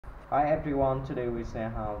Hi everyone, today we see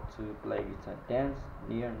how to play guitar dance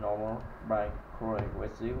near normal by Koe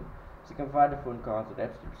Wetzel. You can find the full chords in the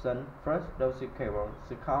description. First, those you cable.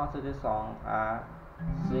 The chords of this song are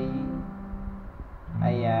C,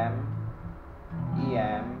 AM,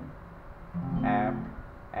 EM, F,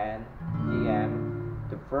 and EM.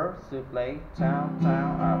 The first you play down,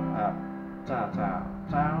 down, up, down, down,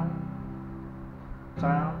 down,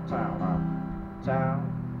 down, down, up,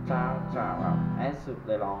 down, down, down, up, and you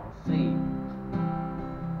play along C,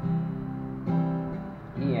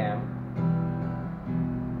 EM,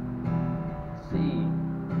 C,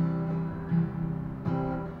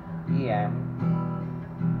 EM,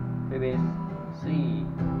 maybe C,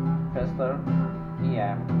 faster,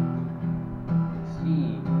 EM, C,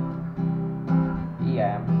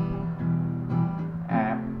 EM,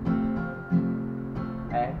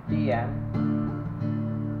 F, DM.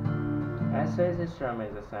 I say this drum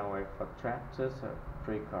is the same way for track, just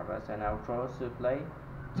three chords and outro to play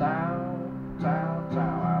down, down,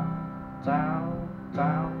 down, up, down,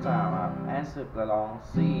 down, down, up, and to play along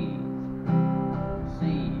C, C,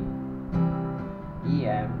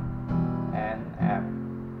 EM, and F.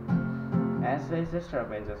 And say this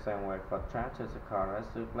drum is the same way for track, just chords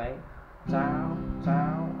to play down,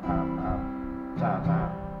 down, up, down,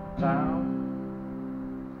 down, down,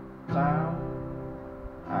 down,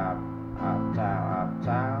 up, down,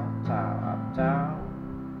 down, down, up, down,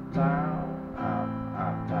 down,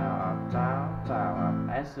 up, down, down, down,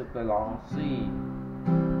 up, and super long C,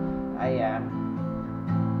 AM,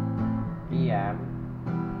 EM,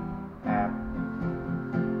 F.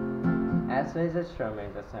 As this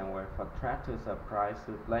instrument the same way for track to surprise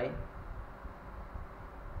to play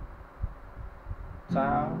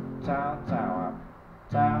down, down, down, up,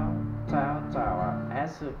 down, down, down, up,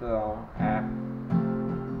 and super long F,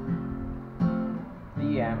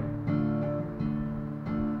 DM,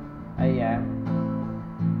 AM,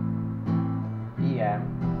 EM.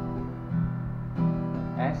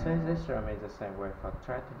 Access this drum is the same way for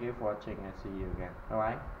try to keep watching and see you again.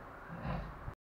 Alright?